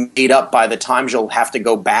that's made up by the times you'll have to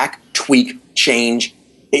go back, tweak, change.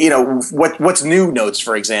 What's new notes,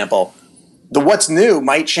 for example. The what's new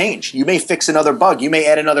might change. You may fix another bug. You may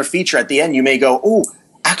add another feature at the end. You may go, ooh,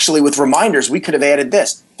 actually, with reminders, we could have added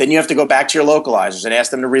this. Then you have to go back to your localizers and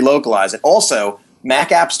ask them to relocalize it. Also,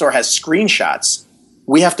 Mac App Store has screenshots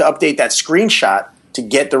we have to update that screenshot to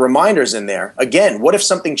get the reminders in there. Again, what if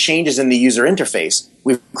something changes in the user interface?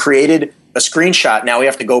 We've created a screenshot. Now we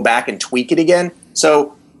have to go back and tweak it again.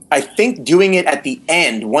 So I think doing it at the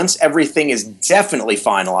end, once everything is definitely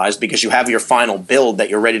finalized, because you have your final build that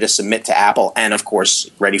you're ready to submit to Apple and, of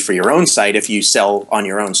course, ready for your own site if you sell on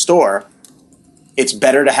your own store, it's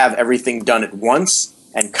better to have everything done at once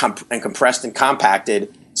and compressed and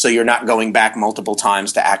compacted so you're not going back multiple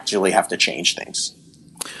times to actually have to change things.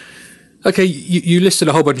 Okay, you listed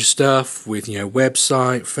a whole bunch of stuff with,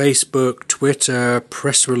 website, Facebook, Twitter,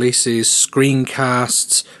 press releases,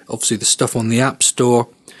 screencasts, obviously the stuff on the App Store.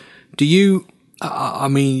 Do you,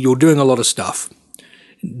 you're doing a lot of stuff.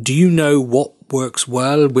 Do you know what works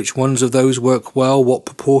well, which ones of those work well, what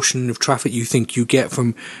proportion of traffic you think you get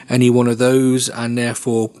from any one of those, and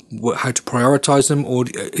therefore how to prioritize them? Or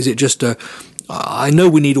is it just I know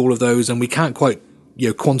we need all of those and we can't quite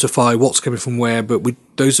quantify what's coming from where, but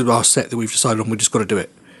those are our set that we've decided on. We just got to do it.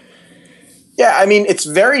 Yeah, it's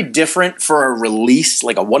very different for a release,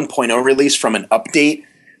 like a 1.0 release from an update.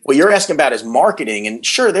 What you're asking about is marketing, and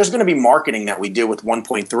sure, there's going to be marketing that we do with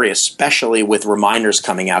 1.3, especially with reminders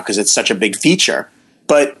coming out because it's such a big feature.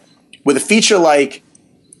 But with a feature like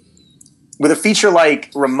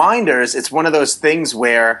reminders, it's one of those things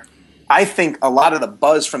where I think a lot of the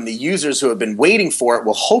buzz from the users who have been waiting for it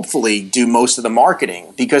will hopefully do most of the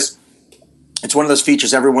marketing, because it's one of those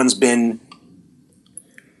features everyone's been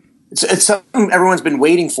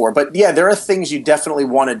waiting for. But yeah, there are things you definitely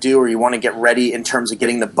want to do, or you want to get ready in terms of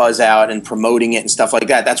getting the buzz out and promoting it and stuff like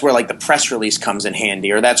that. That's where like the press release comes in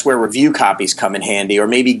handy, or that's where review copies come in handy, or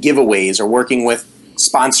maybe giveaways, or working with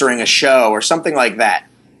sponsoring a show or something like that.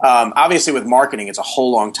 Obviously, with marketing, it's a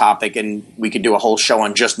whole long topic, and we could do a whole show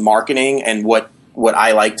on just marketing and what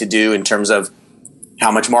I like to do in terms of how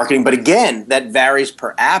much marketing. But again, that varies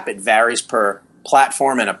per app. It varies per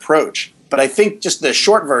platform and approach. But I think just the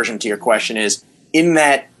short version to your question is, in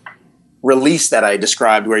that release that I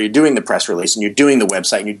described where you're doing the press release and you're doing the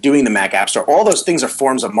website and you're doing the Mac App Store, all those things are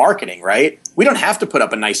forms of marketing, right? We don't have to put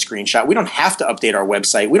up a nice screenshot. We don't have to update our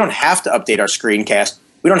website. We don't have to update our screencast.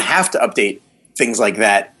 We don't have to update things like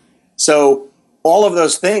that. So all of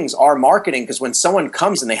those things are marketing, because when someone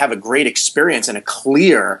comes and they have a great experience and a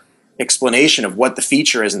clear explanation of what the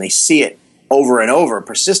feature is and they see it over and over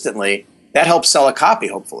persistently, that helps sell a copy,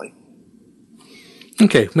 hopefully.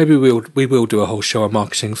 Okay, maybe we will do a whole show on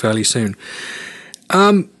marketing fairly soon.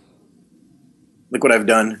 Look what I've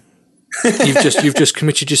done. You've just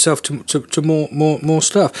committed yourself to more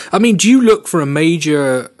stuff. Do you look for a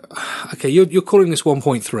major? Okay, you're calling this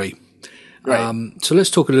 1.3. Right. So let's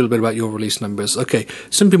talk a little bit about your release numbers. Okay,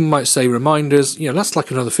 some people might say reminders, that's like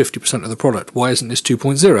another 50% of the product. Why isn't this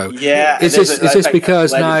 2.0? Yeah. Is this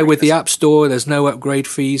because now with the App Store there's no upgrade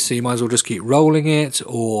fees, so you might as well just keep rolling it?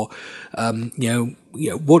 Or,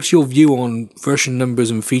 what's your view on version numbers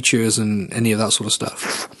and features and any of that sort of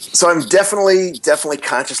stuff? So I'm definitely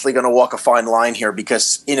consciously going to walk a fine line here,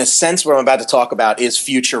 because in a sense what I'm about to talk about is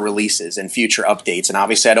future releases and future updates. And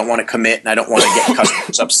obviously I don't want to commit and I don't want to get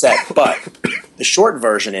customers upset. But the short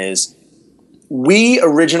version is, we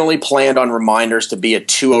originally planned on reminders to be a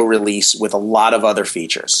 2.0 release with a lot of other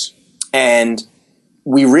features. And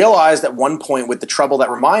we realized at one point with the trouble that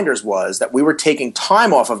reminders was that we were taking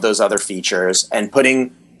time off of those other features and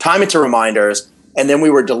putting time into reminders, and then we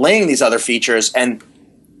were delaying these other features. And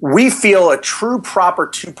we feel a true proper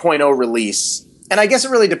 2.0 release, and I guess it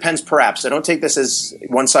really depends per app, so don't take this as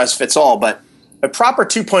one size fits all, but a proper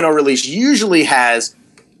 2.0 release usually has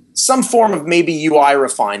some form of maybe UI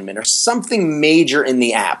refinement or something major in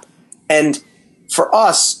the app. And for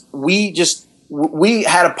us, we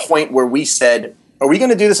had a point where we said, are we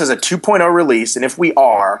going to do this as a 2.0 release? And if we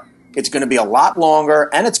are, it's going to be a lot longer,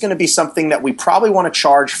 and it's going to be something that we probably want to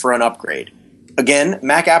charge for an upgrade. Again,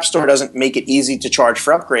 Mac App Store doesn't make it easy to charge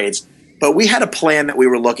for upgrades, but we had a plan that we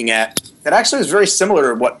were looking at that actually was very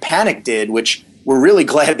similar to what Panic did, which we're really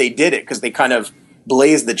glad they did it because they kind of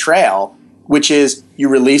blazed the trail, which is you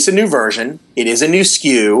release a new version, it is a new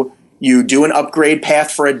SKU, you do an upgrade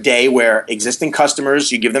path for a day where existing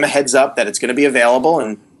customers, you give them a heads up that it's going to be available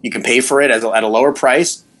and you can pay for it at a lower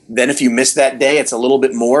price. Then if you miss that day, it's a little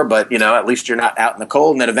bit more, but at least you're not out in the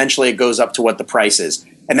cold. And then eventually it goes up to what the price is.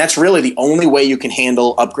 And that's really the only way you can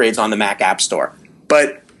handle upgrades on the Mac App Store.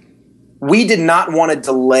 But we did not want to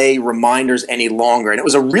delay reminders any longer. And it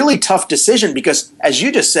was a really tough decision because, as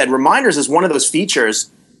you just said, reminders is one of those features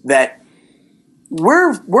that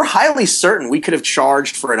we're highly certain we could have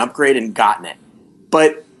charged for an upgrade and gotten it.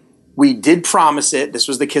 But we did promise it. This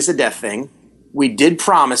was the kiss of death thing. We did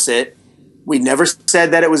promise it. We never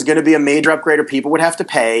said that it was going to be a major upgrade or people would have to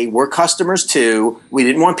pay. We're customers too. We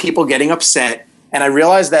didn't want people getting upset. And I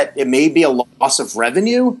realized that it may be a loss of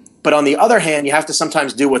revenue, but on the other hand, you have to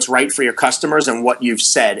sometimes do what's right for your customers and what you've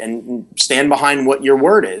said and stand behind what your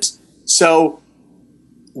word is. So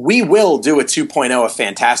we will do a 2.0 of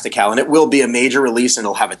Fantastical, and it will be a major release, and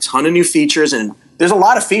it'll have a ton of new features. And there's a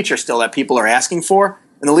lot of features still that people are asking for,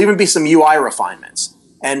 and there'll even be some UI refinements.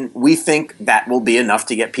 And we think that will be enough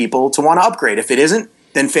to get people to want to upgrade. If it isn't,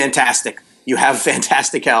 then fantastic. You have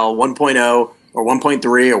Fantastical 1.0 or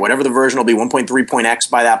 1.3 or whatever the version will be, 1.3.x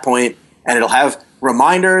by that point, and it'll have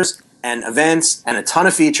reminders and events and a ton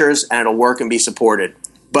of features, and it'll work and be supported.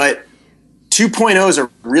 But 2.0s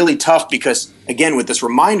are really tough because, again, with this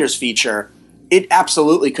reminders feature, it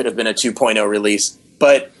absolutely could have been a 2.0 release.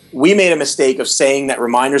 But we made a mistake of saying that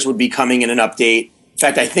reminders would be coming in an update. In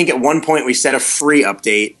fact, I think at one point we said a free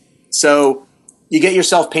update. So you get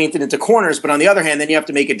yourself painted into corners. But on the other hand, then you have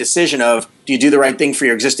to make a decision of, do you do the right thing for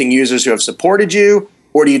your existing users who have supported you,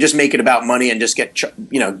 or do you just make it about money and just get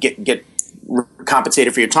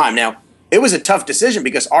compensated for your time? Now, it was a tough decision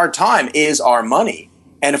because our time is our money.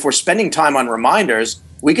 And if we're spending time on reminders,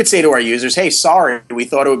 we could say to our users, hey, sorry, we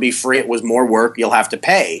thought it would be free. It was more work. You'll have to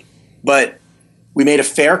pay. But we made a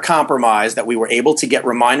fair compromise that we were able to get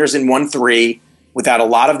reminders in 1.3 without a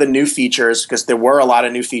lot of the new features, because there were a lot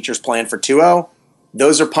of new features planned for 2.0.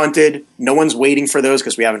 Those are punted. No one's waiting for those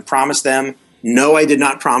because we haven't promised them. No, I did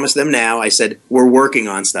not promise them now. I said we're working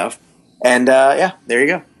on stuff. And yeah, there you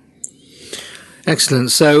go.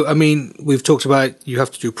 Excellent. So, I mean, we've talked about you have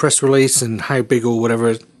to do press release and how big or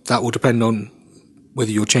whatever. That will depend on whether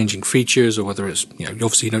you're changing features or whether it's, you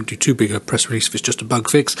obviously you don't do too big a press release if it's just a bug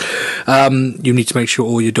fix. You need to make sure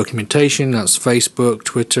all your documentation, that's Facebook,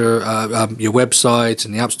 Twitter, your website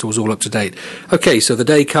and the App Store is all up to date. Okay, so the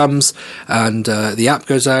day comes and the app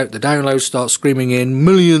goes out, the downloads start screaming in,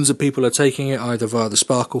 millions of people are taking it either via the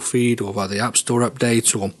Sparkle feed or via the App Store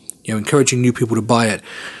updates or, encouraging new people to buy it.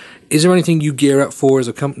 Is there anything you gear up for as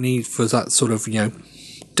a company for that sort of,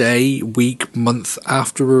 day, week, month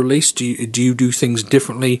after a release? Do you do things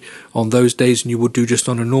differently on those days than you would do just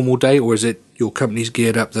on a normal day? Or is it your company's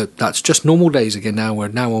geared up that's just normal days again now? We're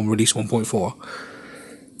now on release 1.4.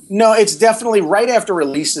 No, it's definitely right after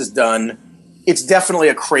release is done. It's definitely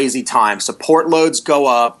a crazy time. Support loads go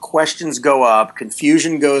up, questions go up,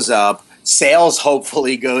 confusion goes up, sales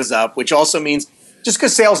hopefully goes up, which also means just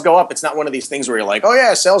because sales go up, it's not one of these things where you're like, oh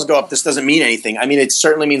yeah, sales go up, this doesn't mean anything. I mean, it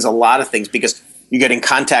certainly means a lot of things because you're getting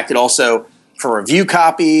contacted also for review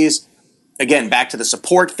copies. Again, back to the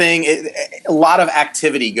support thing, a lot of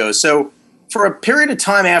activity goes. So for a period of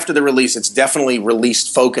time after the release, it's definitely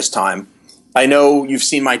released focus time. I know you've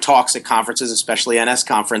seen my talks at conferences, especially NS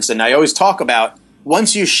Conference, and I always talk about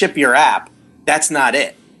once you ship your app, that's not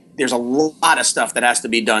it. There's a lot of stuff that has to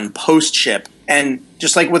be done post-ship. And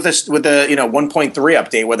just like with the 1.3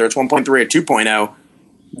 update, whether it's 1.3 or 2.0,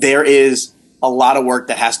 there is a lot of work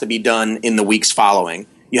that has to be done in the weeks following.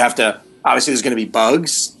 You have to, obviously there's going to be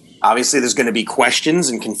bugs. Obviously there's going to be questions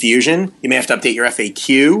and confusion. You may have to update your FAQ.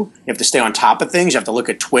 You have to stay on top of things. You have to look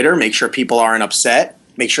at Twitter, make sure people aren't upset,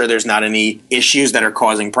 make sure there's not any issues that are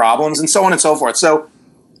causing problems, and so on and so forth. So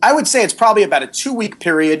I would say it's probably about a 2-week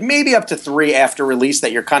period, maybe up to 3 after release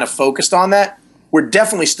that you're kind of focused on that. We're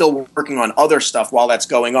definitely still working on other stuff while that's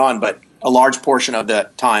going on, but a large portion of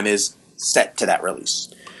the time is set to that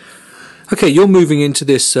release. Okay, you're moving into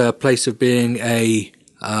this place of being a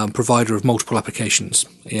provider of multiple applications.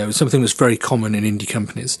 It's something that's very common in indie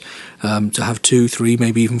companies to have 2, 3,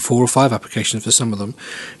 maybe even 4 or 5 applications for some of them.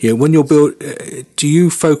 When you're do you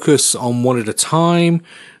focus on one at a time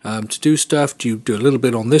to do stuff? Do you do a little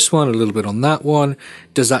bit on this one, a little bit on that one?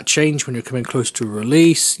 Does that change when you're coming close to a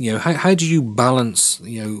release? How do you balance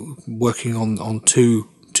working on two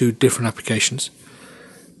different applications?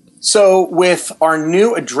 So with our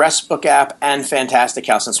new address book app and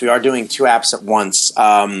Fantastical, since we are doing 2 apps at once,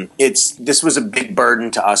 this was a big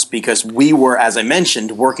burden to us because we were, as I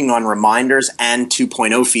mentioned, working on reminders and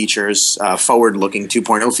 2.0 features, forward-looking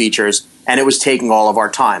 2.0 features, and it was taking all of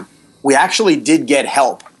our time. We actually did get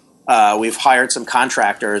help. We've hired some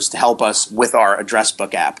contractors to help us with our address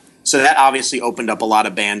book app. So that obviously opened up a lot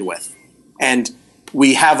of bandwidth. And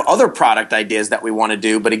we have other product ideas that we want to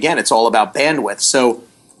do, but again, it's all about bandwidth. So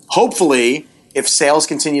hopefully, if sales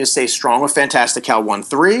continue to stay strong with Fantastical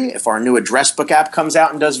 1.3, if our new address book app comes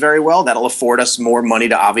out and does very well, that'll afford us more money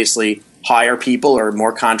to obviously hire people or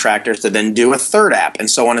more contractors to then do a 3rd app and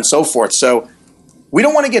so on and so forth. So we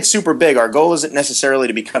don't want to get super big. Our goal isn't necessarily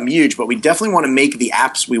to become huge, but we definitely want to make the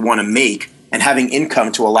apps we want to make, and having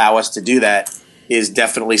income to allow us to do that is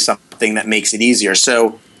definitely something that makes it easier.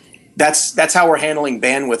 So that's how we're handling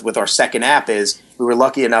bandwidth with our second app. Is we were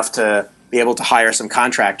lucky enough to be able to hire some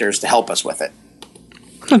contractors to help us with it.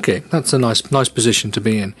 Okay, that's a nice position to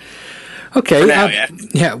be in. Okay,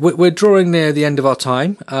 now, we're drawing near the end of our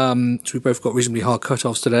time. So we both got reasonably hard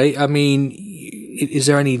cutoffs today. I mean, is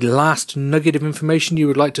there any last nugget of information you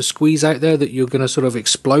would like to squeeze out there that you're going to sort of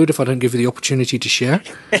explode if I don't give you the opportunity to share?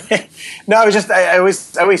 No, I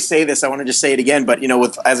always say this. I want to just say it again. But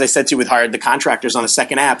as I said to you, with hired the contractors on the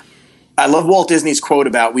second app, I love Walt Disney's quote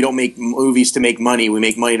about we don't make movies to make money, we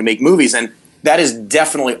make money to make movies, and that has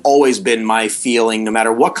definitely always been my feeling. No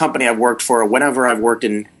matter what company I've worked for, or whenever I've worked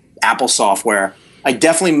in Apple software, I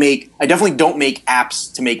definitely don't make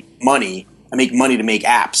apps to make money. I make money to make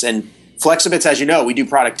apps. And Flexibits, as you know, we do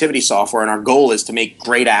productivity software, and our goal is to make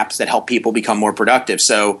great apps that help people become more productive.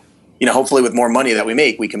 So, hopefully with more money that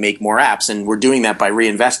we can make more apps. And we're doing that by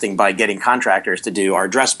reinvesting, by getting contractors to do our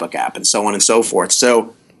address book app and so on and so forth.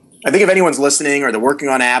 So I think if anyone's listening, or they're working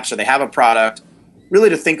on apps, or they have a product,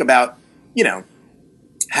 really to think about,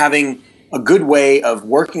 having a good way of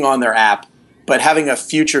working on their app, but having a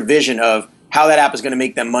future vision of how that app is going to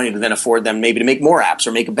make them money to then afford them maybe to make more apps,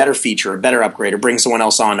 or make a better feature, a better upgrade, or bring someone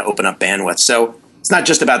else on to open up bandwidth. So it's not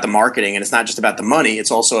just about the marketing, and it's not just about the money.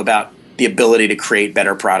 It's also about the ability to create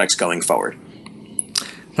better products going forward.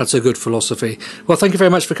 That's a good philosophy. Well, thank you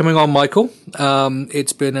very much for coming on, Michael.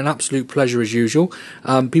 It's been an absolute pleasure as usual.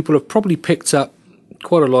 People have probably picked up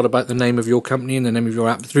quite a lot about the name of your company and the name of your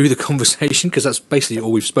app through the conversation, because that's basically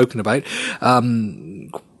all we've spoken about.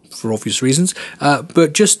 For obvious reasons,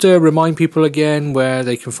 but just to remind people again where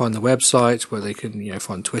they can find the website, where they can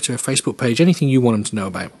find Twitter, Facebook page, anything you want them to know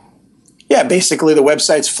about. Yeah, basically the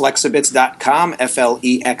website's flexibits.com,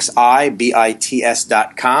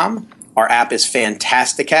 FLEXIBITS.com. Our app is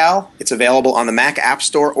Fantastical. It's available on the Mac App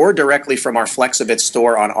Store or directly from our Flexibits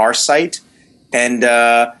store on our site. And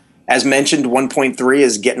as mentioned, 1.3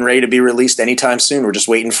 is getting ready to be released anytime soon. We're just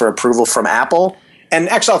waiting for approval from Apple. And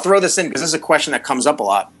actually, I'll throw this in because this is a question that comes up a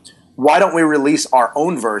lot. Why don't we release our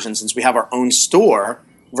own version, since we have our own store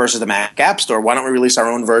versus the Mac App Store? Why don't we release our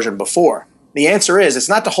own version before? The answer is it's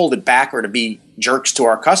not to hold it back or to be jerks to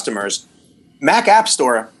our customers. Mac App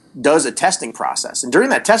Store does a testing process. And during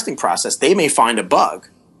that testing process, they may find a bug.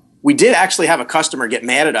 We did actually have a customer get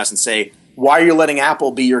mad at us and say, why are you letting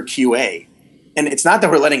Apple be your QA? And it's not that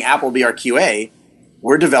we're letting Apple be our QA.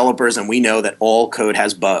 We're developers, and we know that all code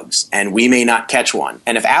has bugs, and we may not catch one.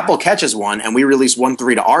 And if Apple catches one and we release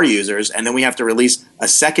 1.3 to our users, and then we have to release a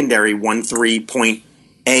secondary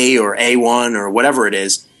 1.3.A or A1 or whatever it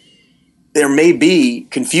is, there may be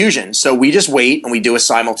confusion. So we just wait and we do a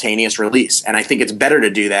simultaneous release. And I think it's better to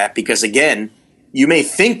do that because, again, you may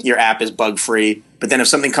think your app is bug-free, but then if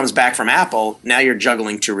something comes back from Apple, now you're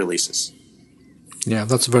juggling two releases. Yeah,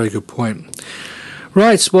 that's a very good point.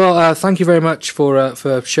 Right, well, thank you very much for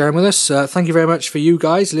sharing with us. Thank you very much for you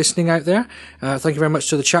guys listening out there. Thank you very much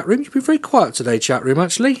to the chat room. You've been very quiet today, chat room,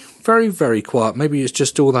 actually. Very, very quiet. Maybe it's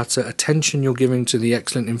just all that attention you're giving to the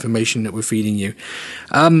excellent information that we're feeding you.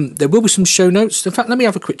 There will be some show notes. In fact, let me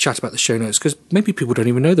have a quick chat about the show notes, because maybe people don't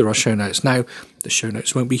even know there are show notes. Now, the show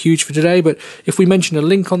notes won't be huge for today, but if we mention a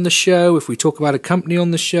link on the show, if we talk about a company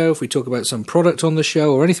on the show, if we talk about some product on the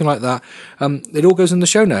show or anything like that, it all goes in the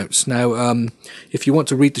show notes. Now, if you want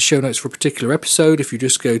to read the show notes for a particular episode, if you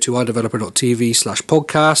just go to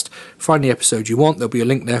iDeveloper.tv/podcast, find the episode you want, there'll be a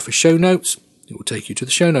link there for show notes. It will take you to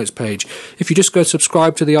the show notes page. If you just go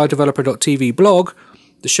subscribe to the iDeveloper.tv blog,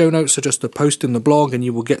 the show notes are just a post in the blog and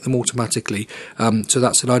you will get them automatically. So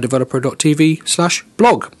that's at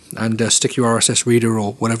iDeveloper.tv/blog, and stick your RSS reader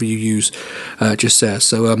or whatever you use just there.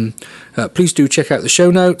 So please do check out the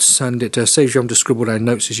show notes, and it saves you having to scribble down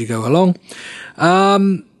notes as you go along.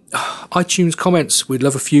 iTunes comments, we'd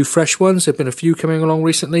love a few fresh ones. There have been a few coming along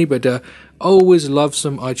recently, but always love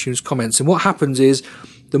some iTunes comments. And what happens is,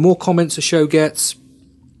 the more comments a show gets,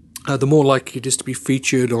 the more likely it is to be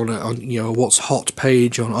featured on a what's hot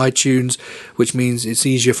page on iTunes, which means it's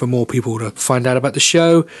easier for more people to find out about the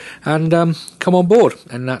show and come on board,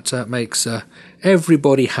 and that makes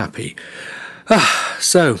everybody happy.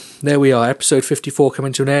 So there we are, episode 54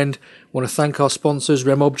 coming to an end. Want to thank our sponsors,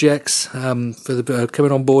 Rem Objects, for the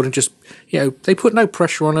coming on board, and just they put no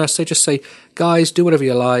pressure on us. They just say, guys, do whatever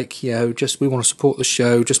you like. Just we want to support the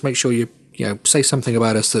show. Just make sure you say something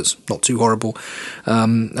about us that's not too horrible.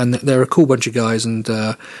 And they're a cool bunch of guys, and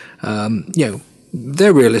they're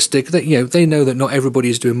realistic. They know that not everybody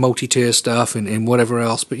is doing multi-tier stuff and whatever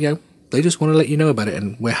else, but they just want to let you know about it,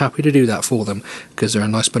 and we're happy to do that for them because they're a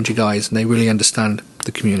nice bunch of guys and they really understand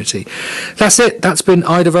the community. That's it. That's been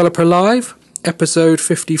iDeveloper Live, episode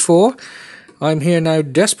 54. I'm here now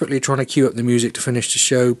desperately trying to queue up the music to finish the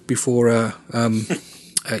show before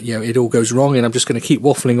it all goes wrong, and I'm just going to keep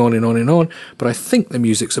waffling on and on and on, but I think the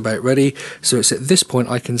music's about ready, so it's at this point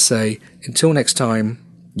I can say, until next time,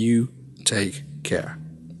 you take care.